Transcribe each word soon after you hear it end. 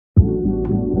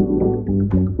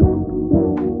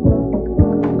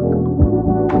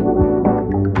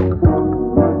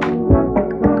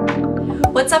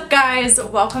guys,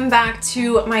 welcome back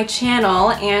to my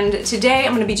channel, and today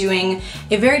I'm going to be doing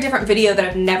a very different video that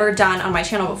I've never done on my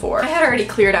channel before. I had already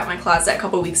cleared out my closet a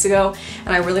couple weeks ago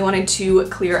and I really wanted to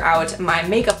clear out my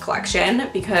makeup collection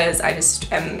because I just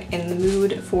am in the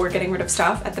mood for getting rid of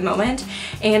stuff at the moment.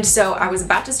 And so I was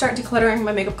about to start decluttering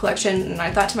my makeup collection and I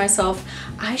thought to myself,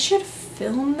 I should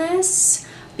film this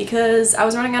because I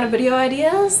was running out of video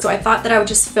ideas. So I thought that I would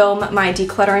just film my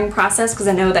decluttering process because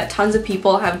I know that tons of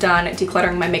people have done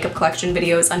decluttering my makeup collection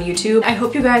videos on YouTube. I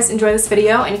hope you guys enjoy this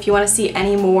video, and if you want to see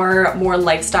any more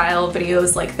lifestyle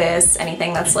videos like this,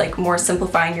 anything that's like more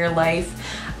simplifying your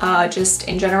life, just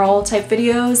in general type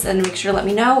videos, then make sure to let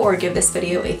me know or give this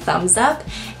video a thumbs up,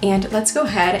 and let's go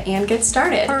ahead and get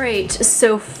started. Alright,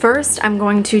 so first I'm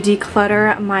going to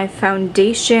declutter my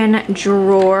foundation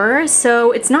drawer.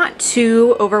 So it's not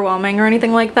too overwhelming or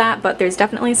anything like that, but there's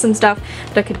definitely some stuff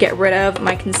that I could get rid of.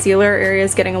 My concealer area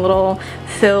is getting a little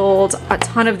filled. A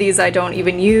ton of these I don't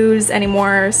even use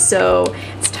anymore, so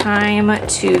it's time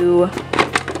to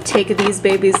take these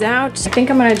babies out. I think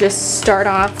I'm gonna just start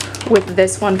off with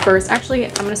this one first. Actually,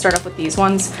 I'm gonna start off with these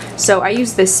ones. So I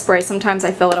use this spray. Sometimes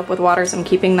I fill it up with water, so I'm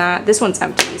keeping that. This one's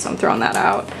empty, so I'm throwing that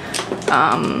out.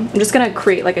 I'm just gonna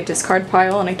create like a discard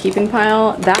pile and a keeping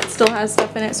pile. That still has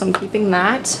stuff in it, so I'm keeping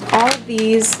that. All of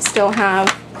these still have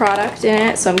product in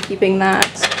it, so I'm keeping that.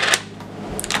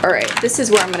 Alright, this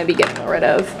is where I'm gonna be getting rid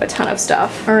of a ton of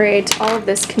stuff. Alright, all of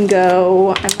this can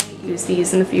go. I might use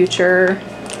these in the future.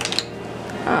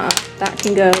 That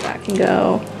can go, that can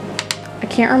go. I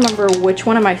can't remember which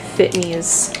one of my Fit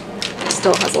Me's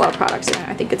still has a lot of products in it.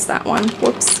 I think it's that one.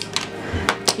 Whoops.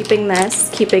 Keeping this,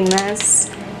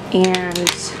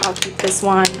 and I'll keep this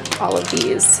one. All of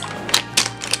these.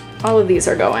 All of these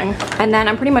are going. And then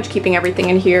I'm pretty much keeping everything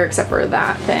in here except for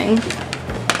that thing.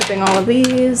 Keeping all of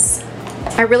these.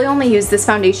 I really only use this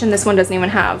foundation. This one doesn't even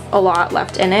have a lot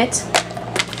left in it.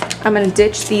 I'm gonna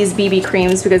ditch these BB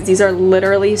creams because these are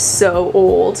literally so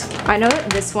old. I know that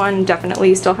this one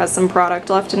definitely still has some product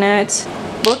left in it.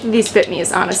 Both of these Fit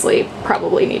Me's honestly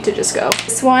probably need to just go.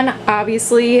 This one,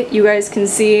 obviously, you guys can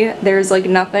see there's like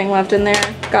nothing left in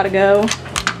there. Gotta go.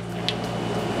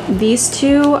 These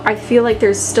two, I feel like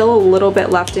there's still a little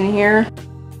bit left in here.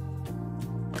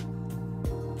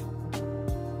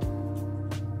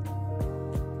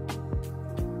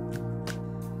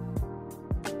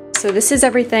 So this is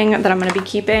everything that I'm going to be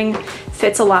keeping.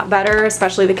 Fits a lot better,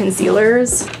 especially the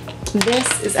concealers.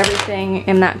 This is everything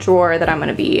in that drawer that I'm going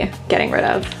to be getting rid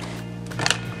of.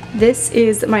 This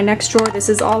is my next drawer. This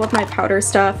is all of my powder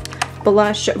stuff.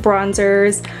 Blush,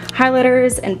 bronzers,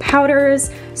 highlighters, and powders.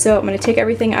 So I'm going to take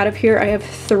everything out of here. I have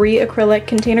 3 acrylic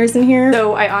containers in here.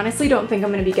 So I honestly don't think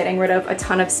I'm going to be getting rid of a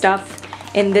ton of stuff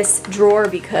in this drawer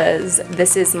because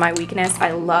this is my weakness.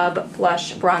 I love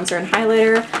blush, bronzer, and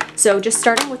highlighter. So just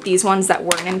starting with these ones that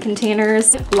weren't in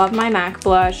containers. Love my MAC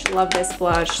blush, love this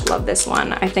blush, love this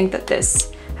one. I think that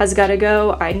this has got to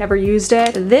go. I never used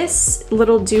it. This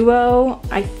little duo,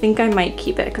 I think I might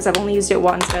keep it because I've only used it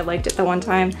once, but I liked it the one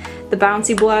time. The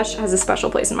bouncy blush has a special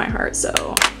place in my heart,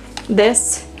 so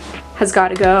this has got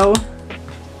to go.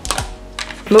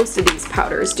 Most of these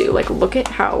powders do. Like, look at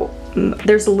how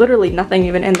there's literally nothing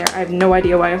even in there. I have no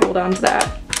idea why I hold on to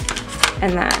that.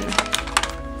 And then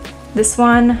this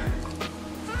one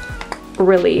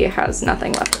really has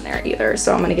nothing left in there either,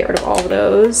 so I'm gonna get rid of all of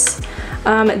those.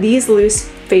 These loose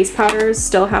face powders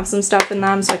still have some stuff in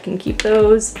them, so I can keep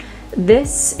those.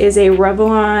 This is a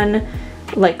Revlon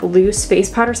like loose face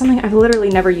powder or something. I've literally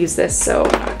never used this, so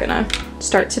I'm not gonna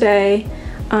start today.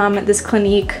 This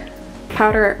Clinique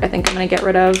powder I think I'm gonna get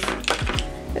rid of.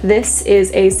 This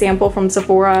is a sample from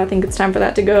Sephora. I think it's time for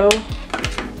that to go.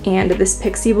 And this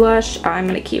Pixie blush I'm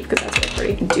gonna keep because that's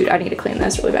really pretty. Dude, I need to clean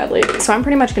this really badly. So I'm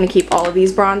pretty much gonna keep all of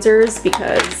these bronzers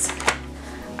because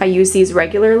I use these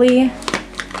regularly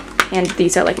and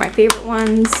these are like my favorite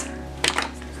ones.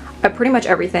 Pretty much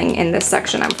everything in this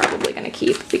section I'm probably gonna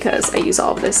keep because I use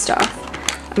all of this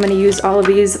stuff. I'm gonna use all of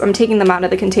these. I'm taking them out of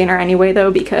the container anyway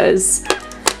though because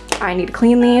I need to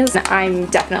clean these. I'm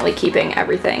definitely keeping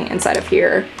everything inside of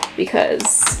here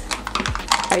because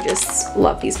I just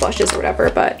love these blushes or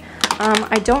whatever, but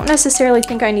I don't necessarily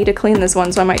think I need to clean this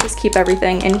one, so I might just keep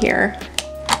everything in here.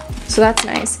 So that's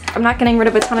nice. I'm not getting rid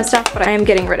of a ton of stuff, but I am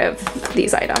getting rid of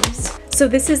these items. so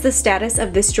this is the status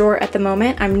of this drawer at the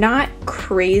moment. I'm not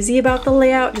crazy about the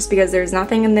layout just because there's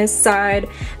nothing in this side,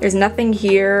 there's nothing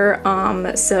here,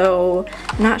 so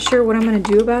not sure what I'm gonna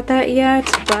do about that yet,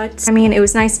 but I mean, it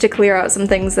was nice to clear out some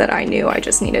things that I knew I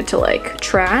just needed to like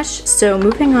trash. So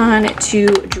moving on to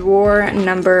drawer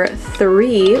number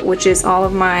 3, which is all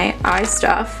of my eye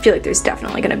stuff. I feel like there's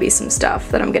definitely gonna be some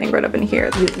stuff that I'm getting rid of in here.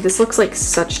 This looks like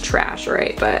such trash,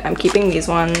 right? But I'm keeping these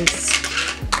ones,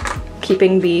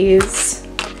 keeping these,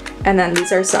 and then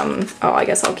these are some, oh, I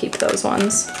guess I'll keep those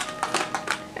ones.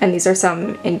 And these are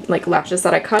some like lashes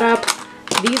that I cut up.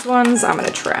 These ones I'm gonna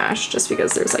trash just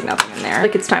because there's like nothing in there.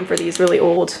 Like it's time for these really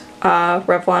old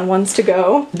Revlon ones to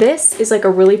go. This is like a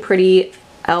really pretty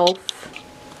e.l.f.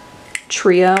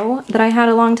 trio that I had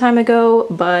a long time ago,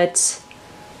 but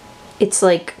it's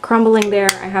like crumbling there.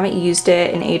 I haven't used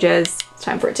it in ages. It's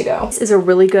time for it to go. This is a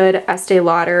really good Estee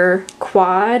Lauder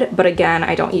quad, but again,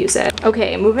 I don't use it.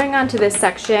 Okay, moving on to this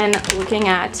section, looking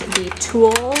at the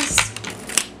tools.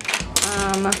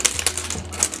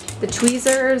 The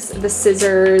tweezers, the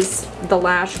scissors, the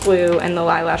lash glue, and the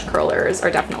eyelash curlers are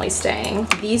definitely staying.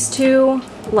 These two,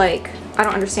 like, I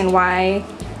don't understand why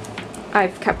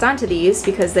I've kept on to these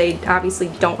because they obviously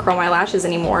don't curl my lashes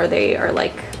anymore. They are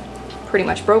like pretty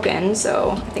much broken,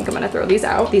 so I think I'm gonna throw these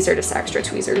out. These are just extra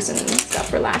tweezers and stuff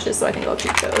for lashes, so I think I'll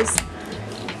keep those.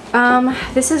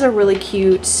 This is a really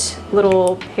cute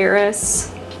little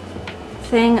Paris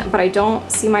thing, but I don't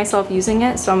see myself using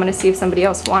it, so I'm gonna see if somebody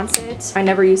else wants it. I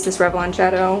never used this Revlon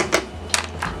shadow.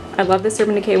 I love this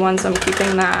Urban Decay one, so I'm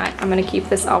keeping that. I'm gonna keep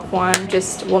this e.l.f. one,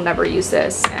 just will never use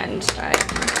this, and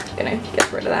I'm gonna get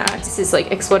rid of that. This is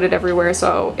like exploded everywhere,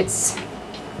 so it's,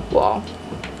 well,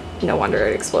 no wonder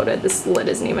it exploded. This lid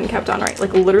isn't even kept on right.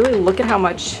 Like literally look at how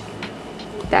much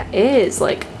that is.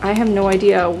 Like I have no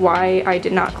idea why I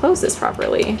did not close this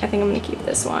properly. I think I'm gonna keep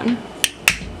this one.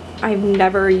 I've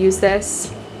never used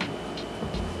this,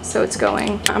 so it's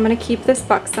going. I'm gonna keep this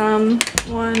Buxom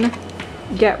one,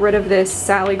 get rid of this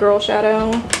Sally Girl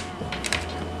shadow,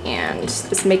 and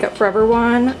this Makeup Forever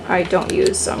one I don't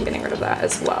use, so I'm getting rid of that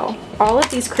as well. All of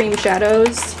these cream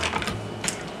shadows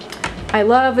I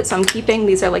love, so I'm keeping.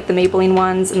 These are like the Maybelline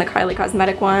ones and the Kylie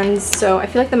Cosmetic ones, so I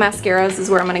feel like the mascaras is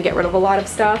where I'm gonna get rid of a lot of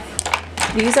stuff.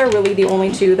 These are really the only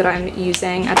two that I'm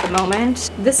using at the moment.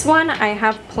 This one, I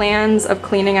have plans of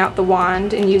cleaning out the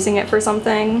wand and using it for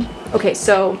something. Okay,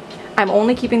 so I'm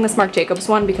only keeping this Marc Jacobs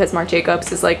one because Marc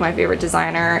Jacobs is like my favorite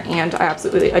designer and I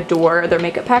absolutely adore their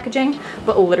makeup packaging,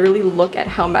 but literally look at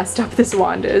how messed up this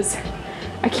wand is.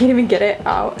 I can't even get it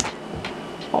out.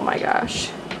 Oh my gosh.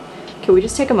 Can we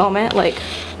just take a moment? Like,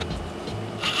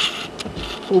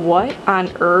 what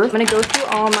on earth? I'm gonna go through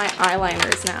all my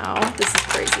eyeliners now. This is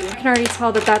crazy. I can already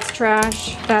tell that that's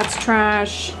trash. That's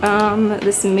trash.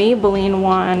 This Maybelline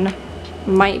one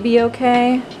might be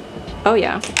okay. Oh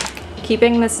yeah.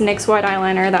 Keeping this NYX white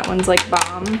eyeliner. That one's like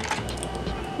bomb.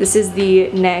 This is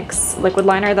the NYX liquid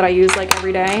liner that I use like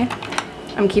every day.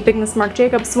 I'm keeping this Marc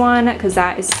Jacobs one because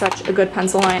that is such a good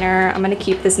pencil liner. I'm gonna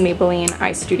keep this Maybelline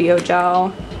Eye Studio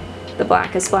Gel, the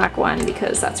blackest black one,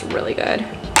 because that's really good.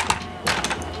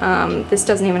 This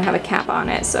doesn't even have a cap on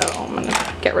it, so I'm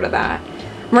gonna get rid of that.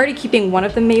 I'm already keeping one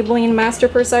of the Maybelline Master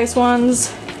Precise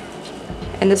ones,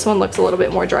 and this one looks a little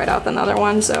bit more dried out than the other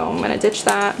one, so I'm gonna ditch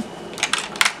that.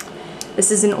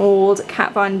 This is an old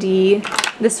Kat Von D.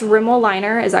 This Rimmel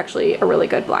liner is actually a really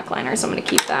good black liner, so I'm gonna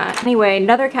keep that. Anyway,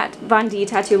 another Kat Von D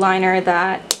tattoo liner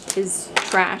that is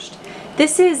trashed.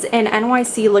 This is an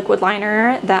NYC liquid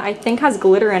liner that I think has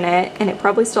glitter in it, and it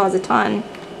probably still has a ton.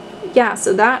 Yeah,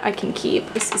 so that I can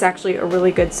keep. This is actually a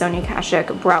really good Sonia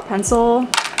Kashuk brow pencil.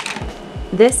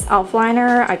 This e.l.f.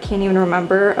 liner, I can't even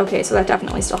remember. Okay, so that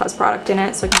definitely still has product in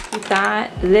it, so I can keep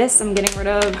that. This I'm getting rid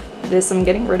of. This I'm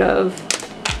getting rid of.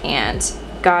 And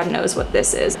God knows what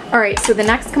this is. Alright, so the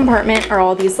next compartment are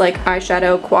all these like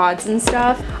eyeshadow quads and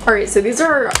stuff. Alright, so these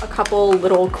are a couple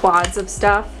little quads of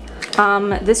stuff.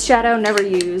 This shadow, never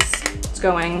used. It's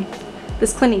going.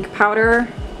 This Clinique powder,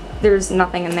 there's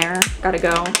nothing in there. Gotta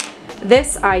go.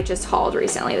 This I just hauled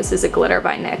recently. This is a glitter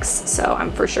by NYX, so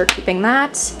I'm for sure keeping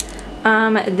that.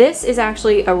 This is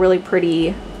actually a really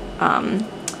pretty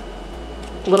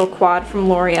little quad from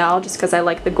L'Oreal, just because I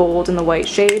like the gold and the white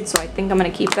shade, so I think I'm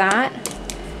gonna keep that.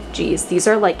 Geez, these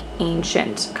are like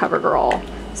ancient CoverGirl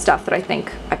stuff that I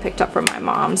think I picked up from my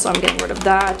mom, so I'm getting rid of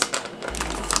that.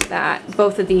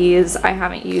 Both of these I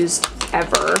haven't used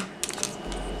ever.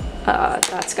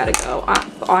 That's gotta go.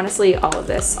 Honestly, all of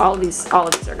these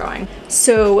are going.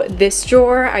 So this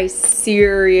drawer I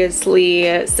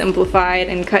seriously simplified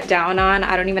and cut down on.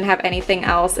 I don't even have anything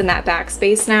else in that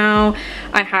backspace now.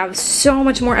 I have so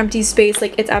much more empty space.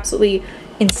 Like, it's absolutely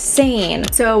insane.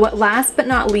 So last but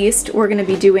not least, we're gonna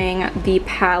be doing the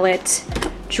palette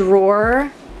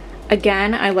drawer.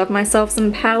 Again, I love myself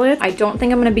some palettes. I don't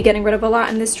think I'm gonna be getting rid of a lot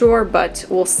in this drawer, but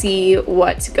we'll see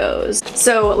what goes.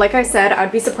 So like I said,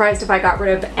 I'd be surprised if I got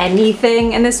rid of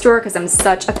anything in this drawer because I'm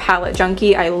such a palette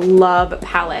junkie. I love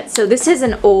palettes. So this is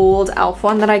an old e.l.f.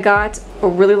 one that I got a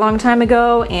really long time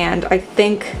ago, and I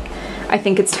think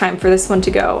it's time for this one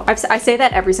to go. I say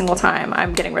that every single time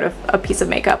I'm getting rid of a piece of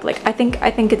makeup. Like, I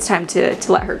think it's time to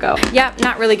let her go. Yeah,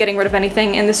 not really getting rid of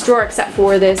anything in this drawer except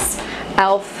for this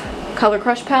e.l.f. Color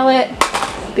Crush palette,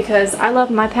 because I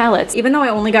love my palettes. Even though I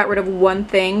only got rid of one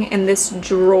thing in this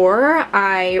drawer,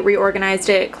 I reorganized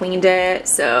it, cleaned it,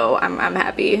 so I'm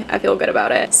happy. I feel good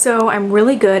about it. So I'm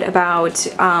really good about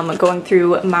going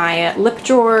through my lip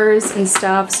drawers and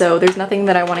stuff, so there's nothing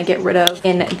that I want to get rid of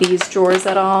in these drawers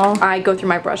at all. I go through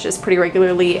my brushes pretty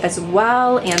regularly as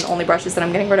well, and the only brushes that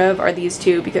I'm getting rid of are these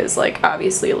two because, like,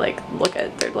 obviously, like, look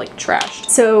at, they're like trashed.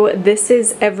 So this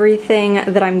is everything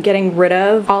that I'm getting rid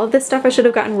of. All of this stuff I should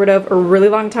have gotten rid of a really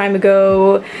long time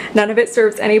ago. None of it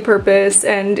serves any purpose,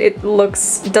 and it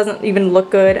doesn't even look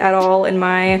good at all in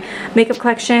my makeup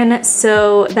collection.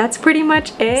 So that's pretty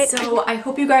much it. So I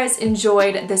hope you guys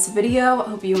enjoyed this video. I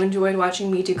hope you enjoyed watching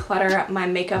me declutter my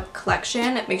makeup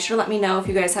collection. Make sure to let me know if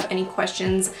you guys have any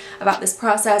questions about this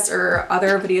process or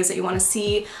other videos that you want to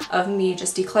see of me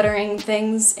just decluttering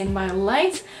things in my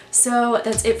life. So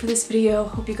that's it for this video.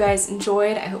 Hope you guys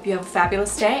enjoyed. I hope you have a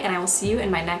fabulous day, and I will see you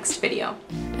in my next video.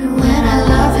 And when I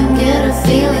love and get a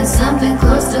feeling, something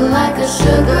close to like a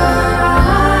sugar